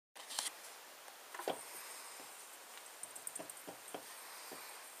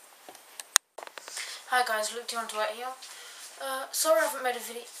Hi guys, Luked128 here. Sorry I haven't made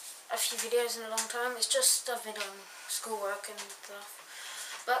a few videos in a long time. It's just I've been doing schoolwork and stuff.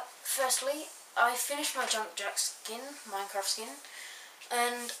 But firstly, I finished my Jump Jack skin, Minecraft skin,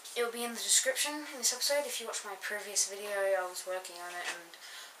 and it'll be in the description in this episode. If you watch my previous video, I was working on it and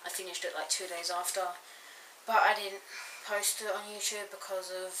I finished it like 2 days after. But I didn't post it on YouTube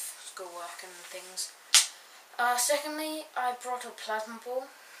because of schoolwork and things. Secondly, I brought a plasma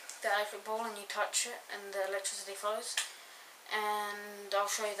ball, the electric ball, and you touch it and the electricity flows, and I'll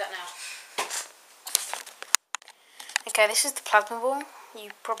show you that now. Okay, this is the plasma ball.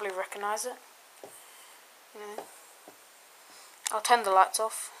 You probably recognise it. Yeah. I'll turn the lights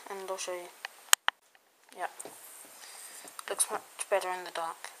off and I'll show you. Yeah, looks much better in the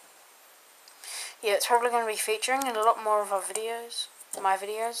dark. Yeah, it's probably going to be featuring in a lot more of our videos, my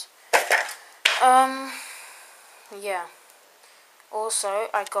videos. Yeah. Also,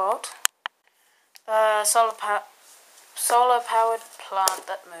 I got a solar powered plant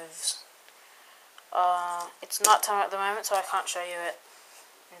that moves. It's night time at the moment, so I can't show you it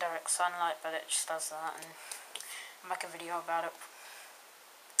in direct sunlight, but it just does that, and I'll make a video about it.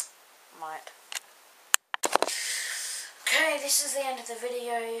 Might. Okay, this is the end of the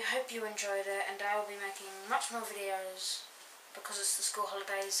video. Hope you enjoyed it, and I will be making much more videos because it's the school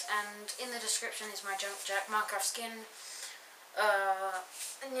holidays, and in the description is my Jump Jack Minecraft skin.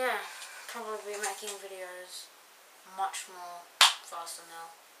 And yeah, probably be making videos much more faster now.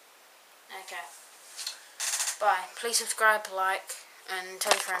 Okay, bye. Please subscribe, like, and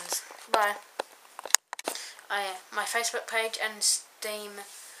tell your friends. Bye. Oh yeah, my Facebook page and Steam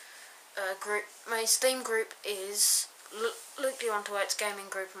group. My Steam group is Luked128's gaming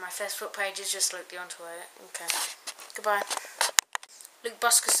group, and my Facebook page is just Luked128. Okay, goodbye. Luke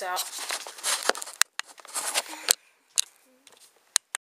Buskus out.